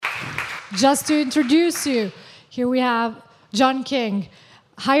Just to introduce you, here we have John King,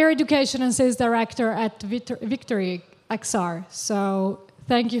 Higher Education and Sales Director at VictoryXR. So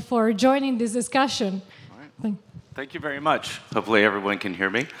thank you for joining this discussion. All right. Thank you very much. Hopefully everyone can hear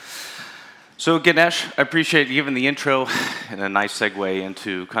me. So Ganesh, I appreciate you giving the intro and a nice segue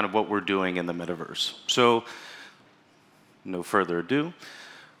into kind of what we're doing in the metaverse. So no further ado,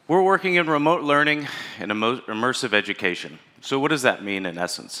 we're working in remote learning and immersive education. So what does that mean in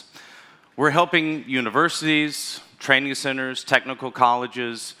essence? We're helping universities, training centers, technical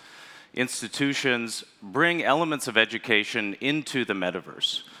colleges, institutions bring elements of education into the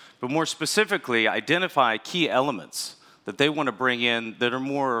metaverse, but more specifically, identify key elements that they want to bring in that are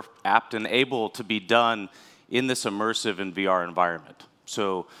more apt and able to be done in this immersive and VR environment.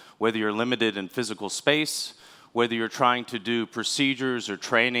 So whether you're limited in physical space, whether you're trying to do procedures or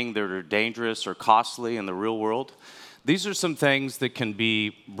training that are dangerous or costly in the real world, these are some things that can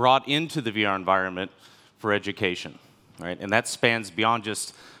be brought into the VR environment for education, right? And that spans beyond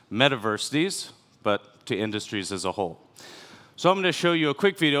just metaversities, but to industries as a whole. So I'm going to show you a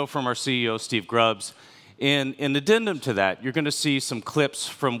quick video from our CEO, Steve Grubbs. In addendum to that, you're going to see some clips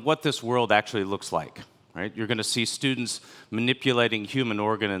from what this world actually looks like, right? You're going to see students manipulating human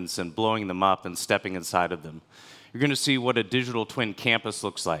organs and blowing them up and stepping inside of them. You're going to see what a digital twin campus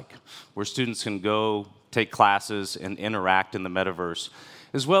looks like, where students can go take classes and interact in the metaverse,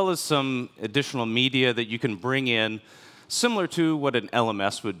 as well as some additional media that you can bring in, similar to what an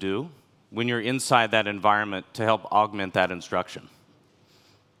LMS would do when you're inside that environment to help augment that instruction.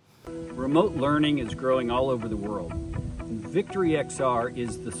 Remote learning is growing all over the world. And VictoryXR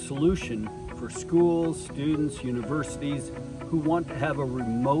is the solution for schools, students, universities who want to have a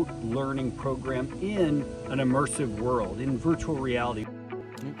remote learning program in an immersive world, in virtual reality.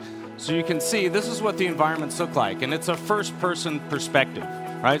 So you can see this is what the environments look like, and it's a first-person perspective,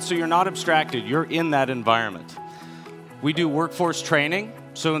 right? So you're not abstracted, you're in that environment. We do workforce training,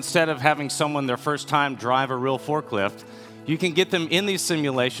 so instead of having someone their first time drive a real forklift, you can get them in these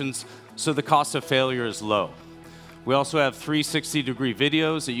simulations so the cost of failure is low. We also have 360-degree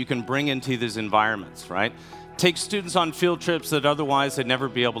videos that you can bring into these environments, right? Take students on field trips that otherwise they'd never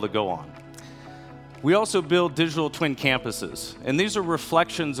be able to go on. We also build digital twin campuses, and these are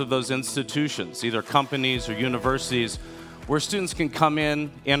reflections of those institutions, either companies or universities, where students can come in,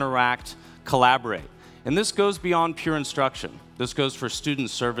 interact, collaborate. And this goes beyond pure instruction. This goes for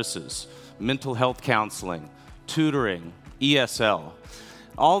student services, mental health counseling, tutoring, ESL.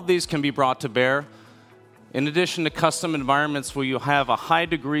 All of these can be brought to bear, in addition to custom environments where you have a high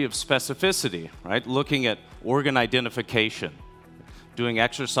degree of specificity, right? Looking at organ identification, doing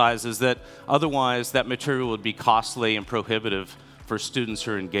exercises that otherwise that material would be costly and prohibitive for students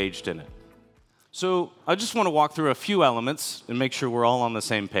who are engaged in it. So I just want to walk through a few elements and make sure we're all on the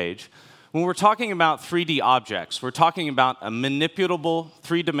same page. When we're talking about 3D objects, we're talking about a manipulable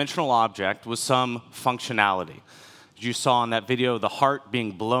three-dimensional object with some functionality. As you saw in that video, the heart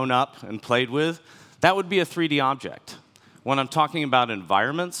being blown up and played with, that would be a 3D object. When I'm talking about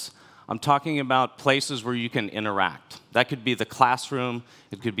environments, I'm talking about places where you can interact. That could be the classroom,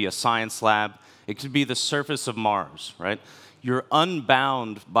 it could be a science lab, it could be the surface of Mars, right? You're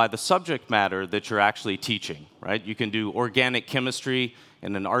unbound by the subject matter that you're actually teaching, right? You can do organic chemistry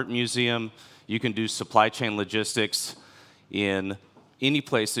in an art museum, you can do supply chain logistics in any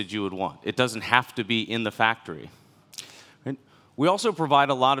place that you would want. It doesn't have to be in the factory. Right? We also provide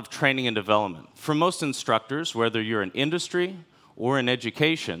a lot of training and development. For most instructors, whether you're in industry or in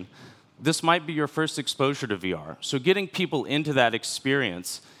education, this might be your first exposure to VR. So getting people into that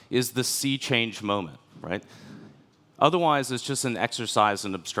experience is the sea change moment, right? Otherwise, it's just an exercise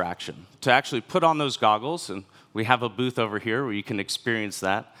in abstraction. To actually put on those goggles, and we have a booth over here where you can experience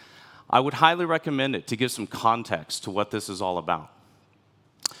that, I would highly recommend it to give some context to what this is all about.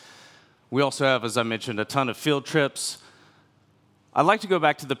 We also have, as I mentioned, a ton of field trips. I'd like to go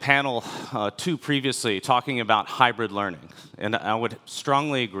back to the panel 2 previously, talking about hybrid learning. And I would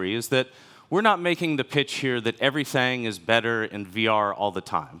strongly agree is that we're not making the pitch here that everything is better in VR all the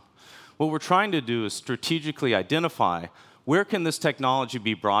time. What we're trying to do is strategically identify where can this technology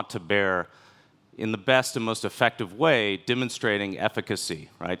be brought to bear in the best and most effective way, demonstrating efficacy,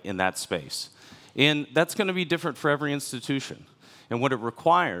 right, in that space. And that's going to be different for every institution. And what it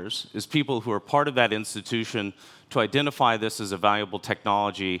requires is people who are part of that institution to identify this as a valuable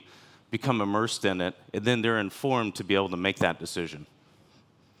technology, become immersed in it, and then they're informed to be able to make that decision.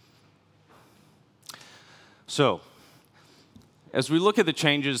 So, as we look at the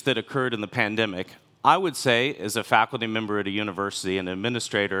changes that occurred in the pandemic, I would say, as a faculty member at a university and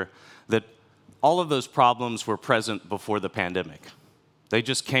administrator, that all of those problems were present before the pandemic. They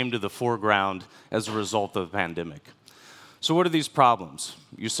just came to the foreground as a result of the pandemic. So what are these problems?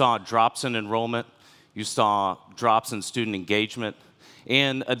 You saw drops in enrollment, you saw drops in student engagement,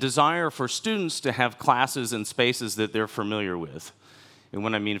 and a desire for students to have classes in spaces that they're familiar with. And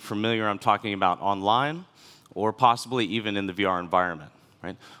when I mean familiar, I'm talking about online or possibly even in the VR environment.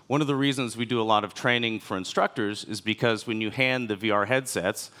 Right? One of the reasons we do a lot of training for instructors is because when you hand the VR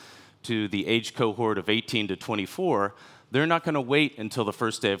headsets to the age cohort of 18 to 24, they're not going to wait until the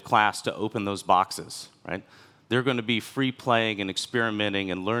first day of class to open those boxes. Right? They're going to be free playing and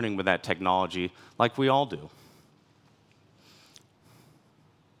experimenting and learning with that technology like we all do.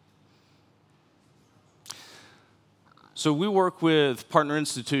 So we work with partner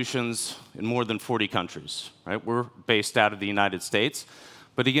institutions in more than 40 countries. Right? We're based out of the United States.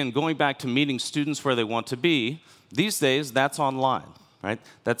 But again, going back to meeting students where they want to be, these days that's online. Right?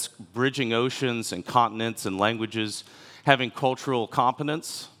 That's bridging oceans and continents and languages, having cultural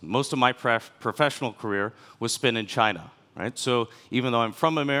competence. Most of my professional career was spent in China. Right? So even though I'm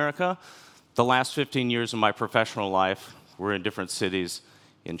from America, the last 15 years of my professional life were in different cities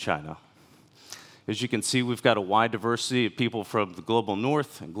in China. As you can see, we've got a wide diversity of people from the global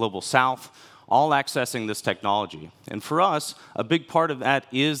north and global south, all accessing this technology. And for us, a big part of that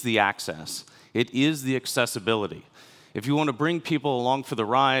is the access. It is the accessibility. If you want to bring people along for the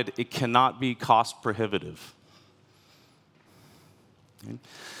ride, it cannot be cost prohibitive. Okay.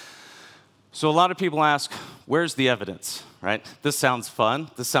 So a lot of people ask, where's the evidence, right? This sounds fun,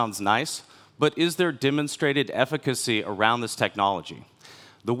 this sounds nice, but is there demonstrated efficacy around this technology?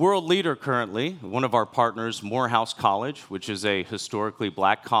 The world leader currently, one of our partners, Morehouse College, which is a historically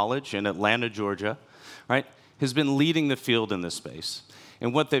black college in Atlanta, Georgia, right, has been leading the field in this space.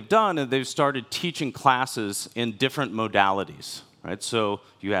 And what they've done is they've started teaching classes in different modalities, right? So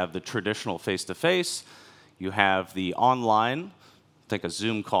you have the traditional face-to-face, you have the online, like a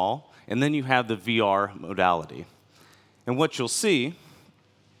Zoom call, and then you have the VR modality. And what you'll see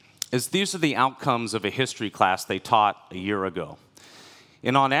is these are the outcomes of a history class they taught a year ago.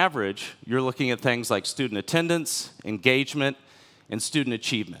 And on average, you're looking at things like student attendance, engagement, and student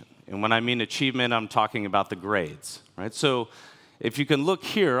achievement. And when I mean achievement, I'm talking about the grades, right? So if you can look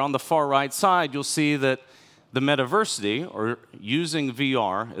here on the far right side, you'll see that the metaversity, or using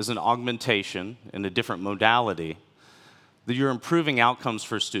VR as an augmentation in a different modality, that you're improving outcomes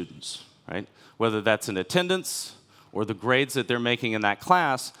for students, right? Whether that's in attendance or the grades that they're making in that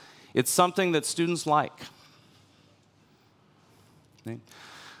class, it's something that students like. Okay.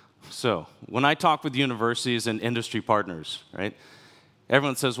 So when I talk with universities and industry partners, right,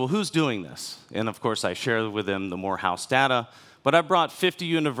 everyone says, well, who's doing this? And of course, I share with them the Morehouse data, but I brought 50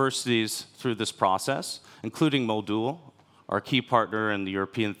 universities through this process, including Modul, our key partner in the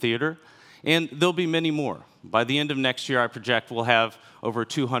European theater, and there'll be many more. By the end of next year, I project we'll have over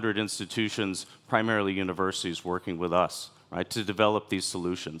 200 institutions, primarily universities, working with us, right, to develop these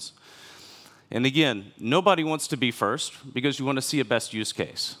solutions. And again, nobody wants to be first because you want to see a best use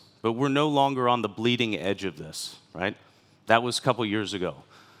case. But we're no longer on the bleeding edge of this, right? That was a couple years ago.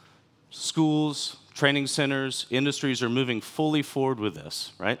 Schools, training centers, industries are moving fully forward with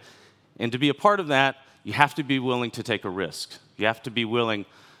this, right? And to be a part of that, you have to be willing to take a risk. You have to be willing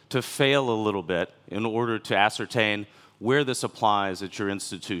to fail a little bit in order to ascertain where this applies at your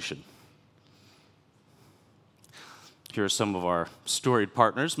institution. Here are some of our storied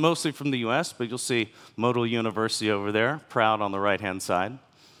partners, mostly from the US, but you'll see Modal University over there, proud on the right-hand side.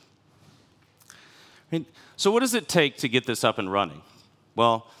 So what does it take to get this up and running?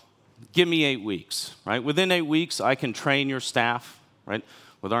 Well, give me 8 weeks, right? Within 8 weeks, I can train your staff, right?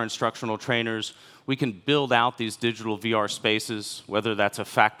 With our instructional trainers, we can build out these digital VR spaces, whether that's a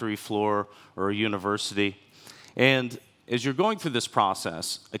factory floor or a university. And as you're going through this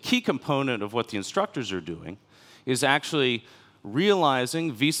process, a key component of what the instructors are doing is actually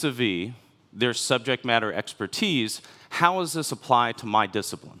realizing vis-a-vis their subject matter expertise, how does this apply to my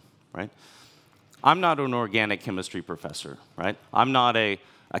discipline, right? I'm not an organic chemistry professor, right? I'm not an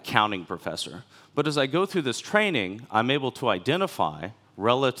accounting professor. But as I go through this training, I'm able to identify,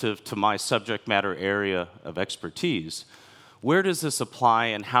 relative to my subject matter area of expertise, where does this apply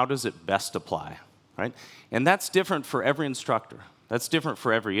and how does it best apply, right? And that's different for every instructor. That's different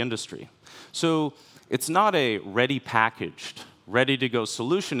for every industry. So it's not a ready packaged, ready-to-go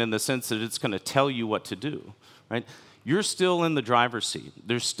solution in the sense that it's going to tell you what to do, right? You're still in the driver's seat.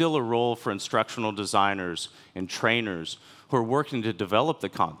 There's still a role for instructional designers and trainers who are working to develop the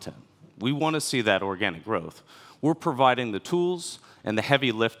content. We want to see that organic growth. We're providing the tools and the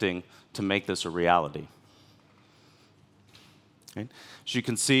heavy lifting to make this a reality. Okay? As you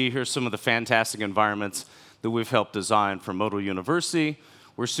can see, here's some of the fantastic environments. that we've helped design for Model University,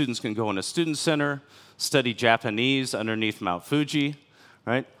 where students can go in a student center, study Japanese underneath Mount Fuji,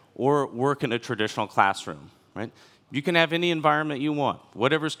 right? Or work in a traditional classroom, right? You can have any environment you want,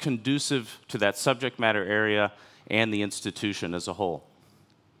 whatever's conducive to that subject matter area and the institution as a whole.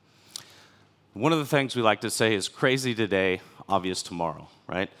 One of the things we like to say is crazy today, obvious tomorrow,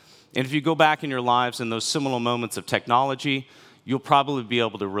 right? And if you go back in your lives in those similar moments of technology, you'll probably be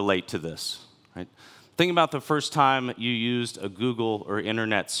able to relate to this, right? Think about the first time you used a Google or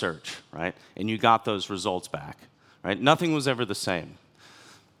internet search, right? And you got those results back, right? Nothing was ever the same.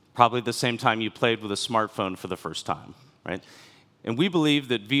 Probably the same time you played with a smartphone for the first time, right? And we believe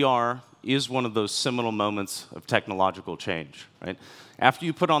that VR is one of those seminal moments of technological change, right? After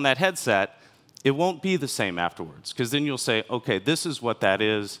you put on that headset, it won't be the same afterwards, because then you'll say, okay, this is what that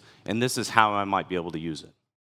is, and this is how I might be able to use it.